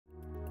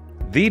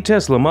The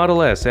Tesla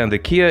Model S and the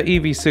Kia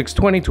EV6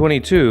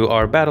 2022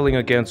 are battling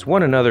against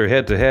one another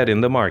head-to-head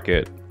in the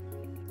market.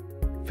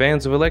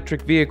 Fans of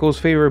electric vehicles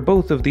favor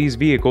both of these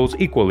vehicles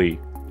equally.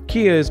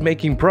 Kia is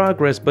making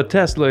progress, but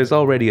Tesla is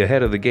already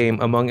ahead of the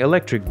game among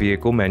electric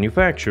vehicle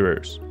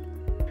manufacturers.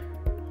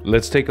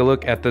 Let's take a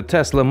look at the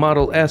Tesla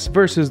Model S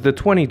versus the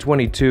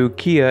 2022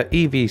 Kia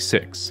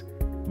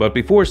EV6. But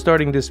before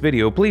starting this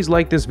video, please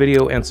like this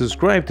video and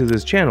subscribe to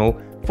this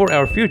channel for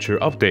our future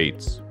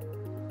updates.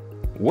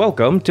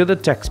 Welcome to the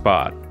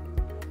TechSpot.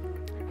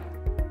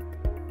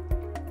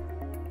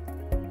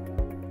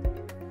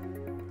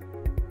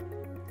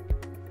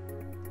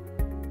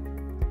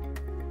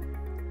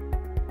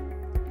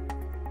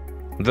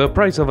 The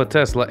price of a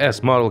Tesla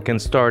S model can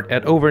start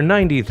at over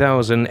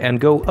 $90,000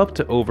 and go up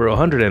to over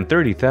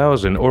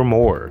 $130,000 or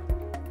more.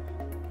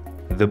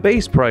 The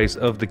base price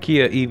of the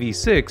Kia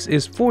EV6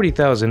 is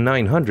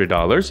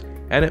 $40,900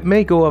 and it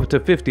may go up to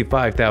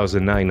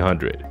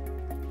 $55,900.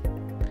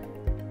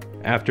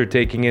 After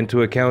taking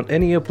into account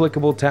any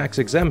applicable tax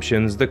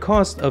exemptions, the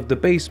cost of the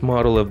base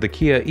model of the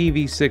Kia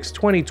EV6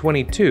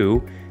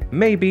 2022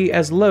 may be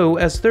as low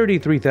as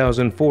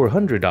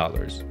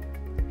 $33,400.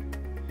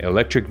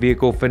 Electric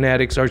vehicle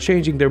fanatics are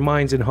changing their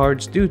minds and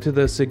hearts due to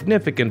the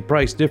significant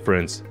price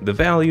difference, the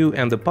value,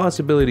 and the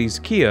possibilities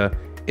Kia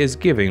is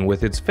giving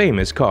with its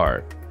famous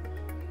car.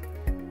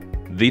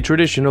 The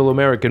traditional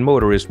American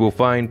motorist will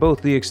find both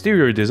the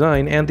exterior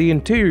design and the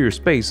interior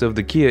space of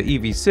the Kia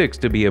EV6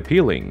 to be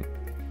appealing.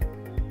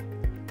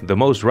 The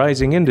most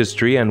rising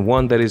industry and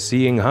one that is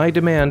seeing high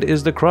demand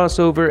is the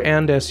crossover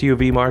and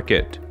SUV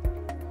market.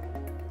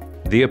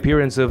 The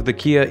appearance of the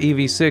Kia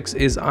EV6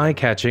 is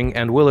eye-catching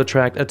and will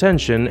attract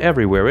attention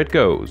everywhere it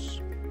goes.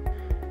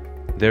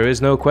 There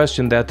is no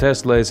question that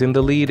Tesla is in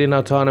the lead in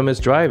autonomous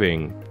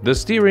driving. The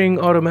steering,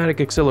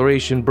 automatic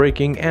acceleration,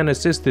 braking, and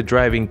assisted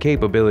driving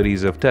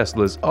capabilities of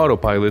Tesla's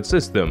autopilot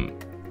system.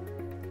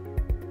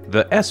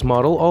 The S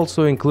model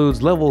also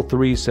includes Level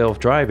 3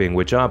 self-driving,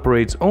 which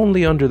operates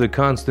only under the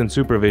constant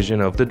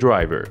supervision of the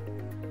driver.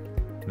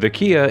 The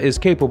Kia is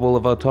capable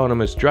of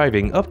autonomous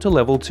driving up to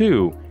Level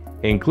 2,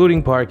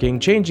 including parking,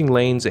 changing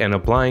lanes, and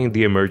applying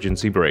the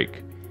emergency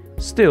brake.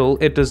 Still,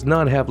 it does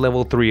not have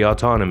Level 3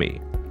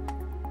 autonomy.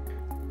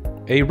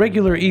 A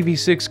regular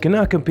EV6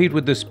 cannot compete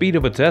with the speed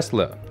of a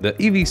Tesla. The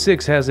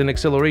EV6 has an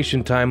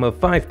acceleration time of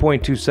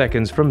 5.2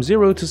 seconds from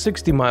 0 to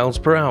 60 miles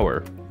per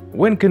hour.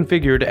 When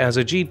configured as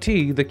a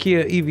GT, the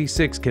Kia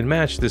EV6 can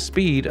match the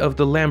speed of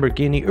the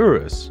Lamborghini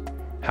Urus.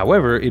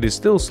 However, it is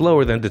still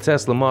slower than the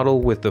Tesla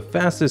model with the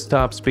fastest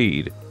top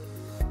speed.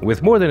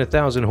 With more than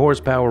 1,000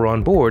 horsepower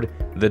on board,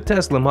 the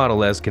Tesla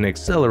Model S can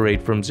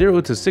accelerate from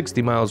 0 to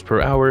 60 miles per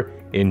hour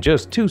in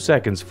just 2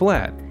 seconds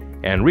flat,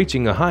 and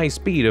reaching a high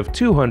speed of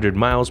 200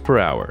 miles per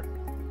hour.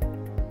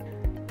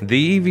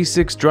 The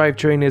EV6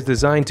 drivetrain is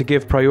designed to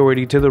give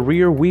priority to the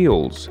rear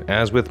wheels.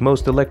 As with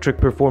most electric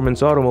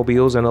performance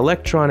automobiles, an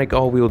electronic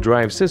all-wheel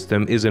drive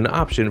system is an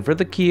option for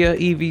the Kia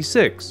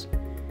EV6.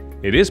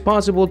 It is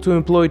possible to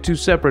employ two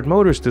separate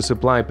motors to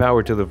supply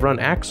power to the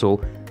front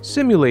axle,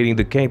 simulating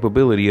the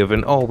capability of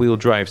an all-wheel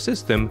drive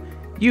system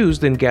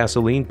used in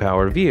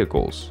gasoline-powered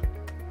vehicles.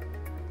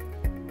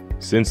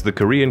 Since the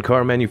Korean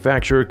car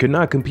manufacturer could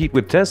not compete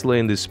with Tesla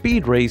in the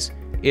speed race,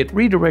 it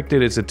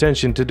redirected its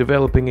attention to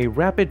developing a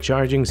rapid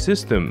charging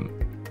system.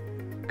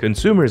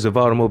 Consumers of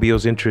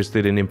automobiles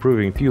interested in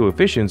improving fuel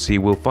efficiency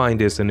will find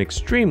this an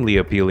extremely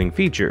appealing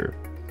feature.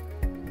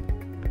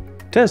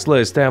 Tesla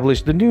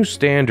established the new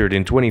standard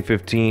in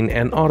 2015,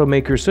 and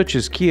automakers such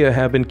as Kia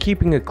have been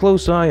keeping a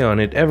close eye on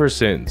it ever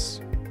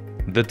since.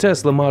 The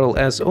Tesla Model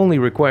S only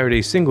required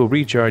a single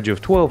recharge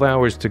of 12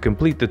 hours to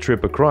complete the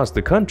trip across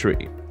the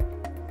country.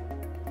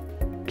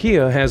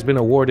 Kia has been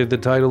awarded the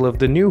title of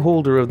the new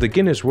holder of the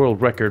Guinness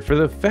World Record for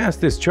the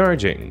fastest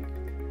charging.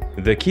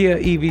 The Kia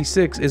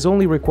EV6 is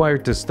only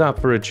required to stop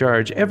for a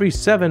charge every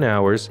 7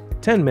 hours,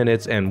 10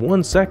 minutes, and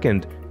 1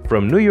 second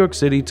from New York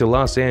City to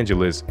Los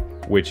Angeles,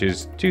 which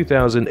is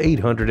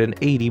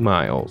 2,880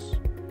 miles.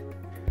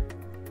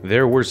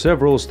 There were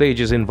several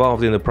stages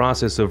involved in the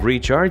process of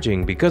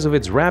recharging. Because of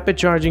its rapid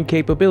charging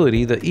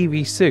capability, the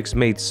EV6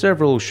 made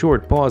several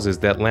short pauses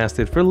that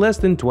lasted for less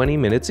than 20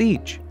 minutes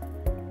each.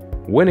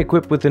 When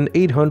equipped with an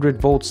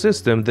 800-volt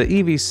system, the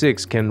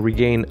EV6 can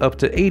regain up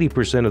to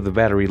 80% of the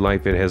battery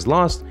life it has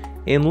lost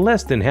in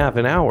less than half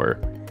an hour.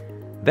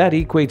 That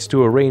equates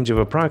to a range of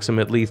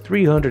approximately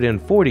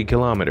 340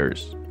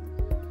 kilometers.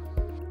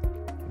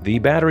 The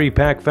battery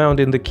pack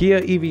found in the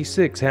Kia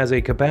EV6 has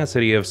a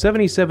capacity of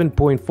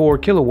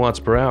 77.4 kilowatts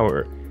per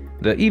hour.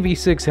 The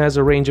EV6 has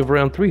a range of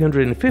around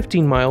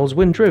 315 miles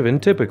when driven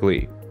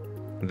typically.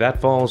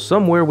 That falls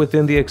somewhere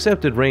within the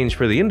accepted range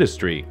for the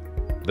industry.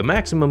 The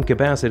maximum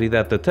capacity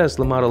that the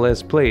Tesla Model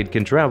S Plaid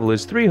can travel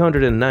is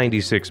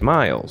 396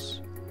 miles.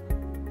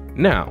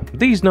 Now,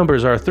 these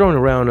numbers are thrown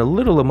around a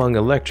little among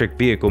electric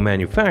vehicle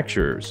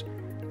manufacturers.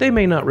 They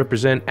may not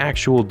represent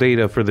actual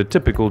data for the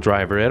typical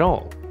driver at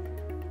all.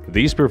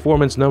 These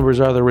performance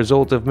numbers are the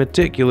result of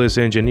meticulous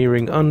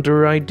engineering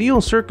under ideal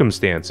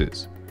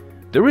circumstances.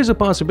 there is a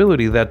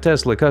possibility that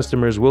Tesla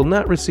customers will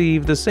not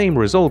receive the same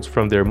results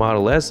from their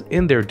Model S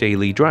in their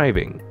daily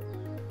driving.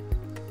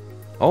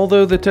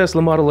 Although the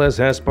Tesla Model S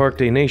has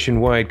sparked a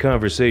nationwide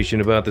conversation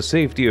about the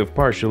safety of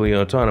partially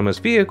autonomous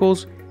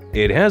vehicles,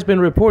 it has been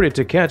reported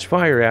to catch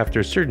fire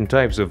after certain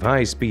types of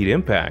high-speed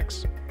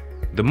impacts.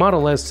 The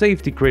Model S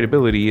safety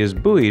credibility is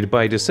buoyed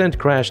by descent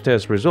crash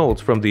test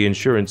results from the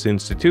Insurance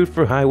Institute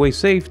for Highway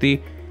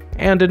Safety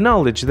and a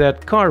knowledge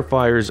that car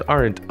fires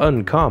aren't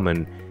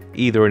uncommon,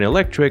 either in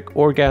electric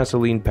or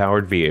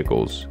gasoline-powered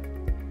vehicles.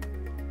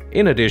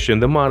 In addition,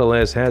 the Model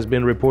S has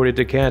been reported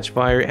to catch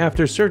fire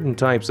after certain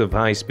types of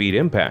high-speed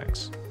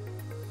impacts.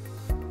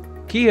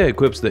 Kia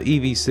equips the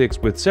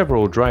EV6 with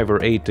several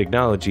driver aid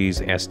technologies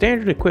as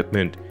standard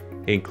equipment,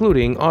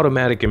 including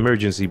automatic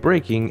emergency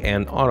braking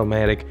and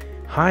automatic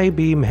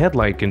high-beam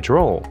headlight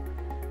control.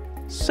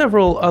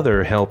 Several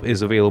other help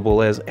is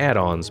available as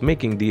add-ons,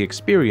 making the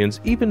experience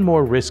even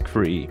more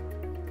risk-free.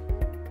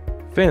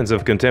 Fans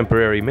of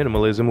contemporary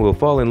minimalism will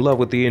fall in love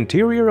with the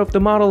interior of the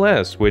Model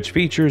S, which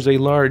features a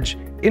large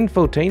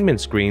infotainment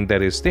screen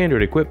that is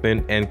standard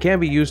equipment and can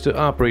be used to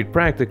operate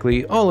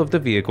practically all of the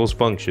vehicle's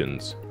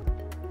functions.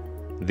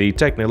 The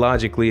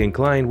technologically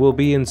inclined will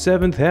be in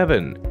seventh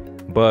heaven,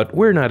 but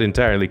we're not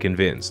entirely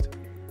convinced.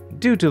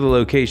 Due to the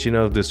location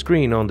of the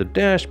screen on the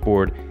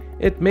dashboard,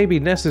 it may be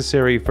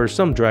necessary for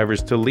some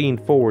drivers to lean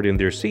forward in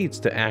their seats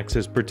to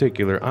access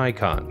particular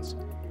icons,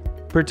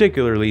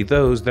 particularly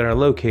those that are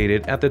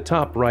located at the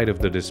top right of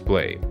the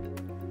display.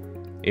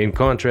 In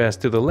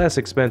contrast to the less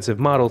expensive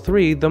Model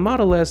 3, the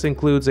Model S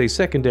includes a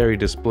secondary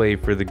display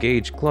for the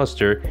gauge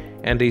cluster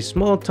and a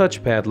small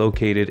touchpad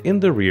located in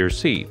the rear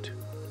seat.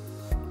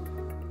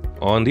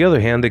 On the other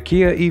hand, the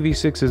Kia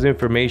EV6's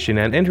information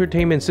and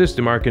entertainment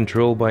system are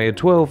controlled by a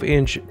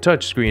 12-inch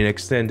touchscreen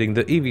extending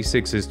the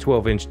EV6's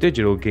 12-inch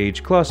digital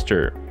gauge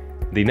cluster.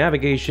 The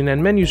navigation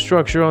and menu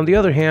structure, on the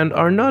other hand,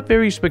 are not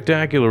very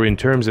spectacular in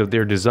terms of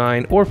their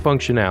design or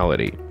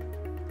functionality.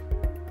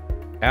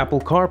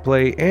 Apple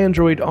CarPlay,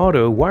 Android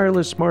Auto,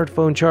 wireless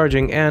smartphone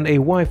charging, and a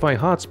Wi-Fi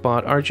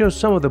hotspot are just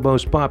some of the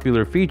most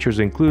popular features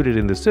included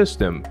in the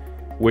system,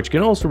 which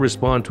can also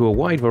respond to a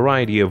wide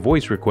variety of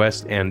voice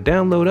requests and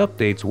download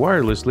updates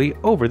wirelessly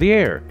over the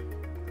air.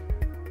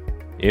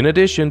 In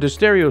addition, the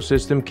stereo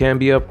system can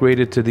be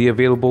upgraded to the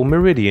available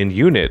Meridian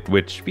unit,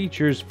 which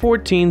features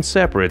 14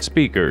 separate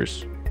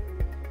speakers.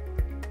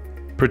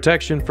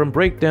 Protection from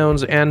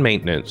breakdowns and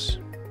maintenance.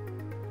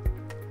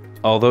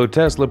 Although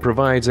Tesla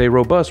provides a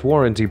robust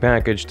warranty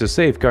package to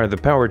safeguard the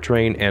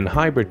powertrain and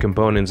hybrid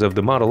components of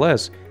the Model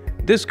S,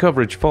 this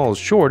coverage falls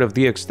short of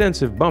the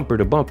extensive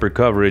bumper-to-bumper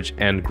coverage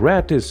and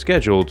gratis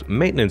scheduled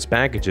maintenance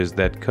packages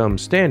that come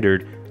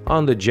standard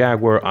on the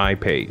Jaguar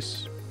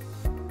I-Pace.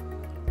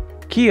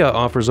 Kia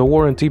offers a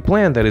warranty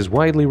plan that is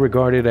widely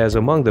regarded as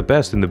among the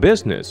best in the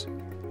business.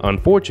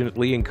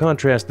 Unfortunately, in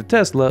contrast to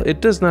Tesla,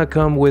 it does not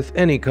come with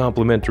any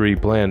complimentary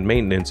planned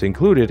maintenance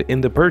included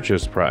in the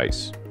purchase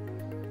price.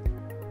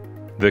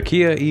 The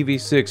Kia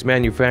EV6,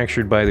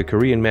 manufactured by the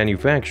Korean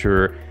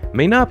manufacturer,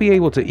 may not be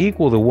able to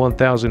equal the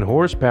 1,000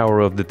 horsepower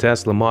of the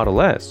Tesla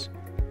Model S.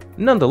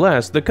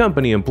 Nonetheless, the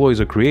company employs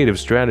a creative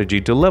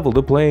strategy to level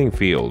the playing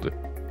field.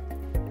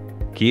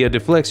 Kia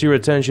deflects your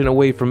attention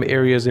away from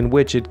areas in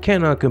which it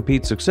cannot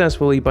compete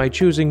successfully by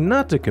choosing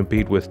not to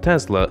compete with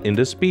Tesla in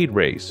the speed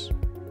race.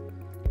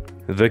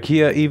 The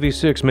Kia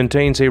EV6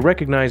 maintains a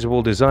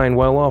recognizable design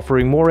while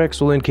offering more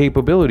excellent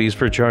capabilities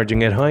for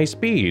charging at high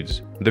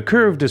speeds. The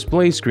curved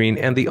display screen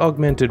and the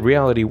augmented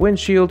reality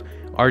windshield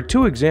are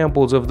two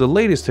examples of the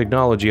latest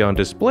technology on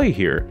display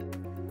here.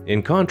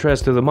 In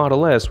contrast to the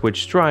Model S,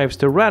 which strives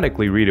to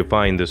radically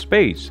redefine the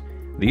space,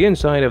 the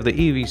inside of the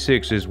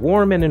EV6 is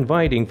warm and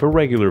inviting for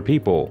regular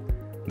people.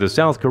 The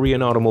South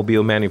Korean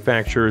automobile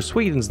manufacturer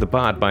sweetens the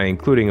pot by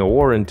including a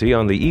warranty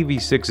on the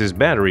EV6's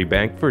battery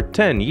bank for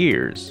 10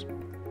 years.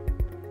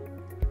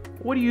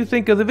 What do you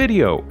think of the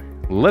video?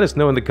 Let us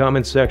know in the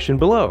comments section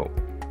below.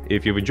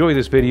 If you've enjoyed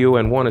this video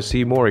and want to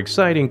see more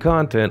exciting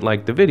content,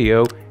 like the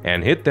video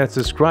and hit that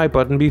subscribe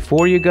button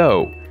before you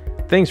go.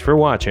 Thanks for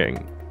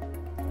watching.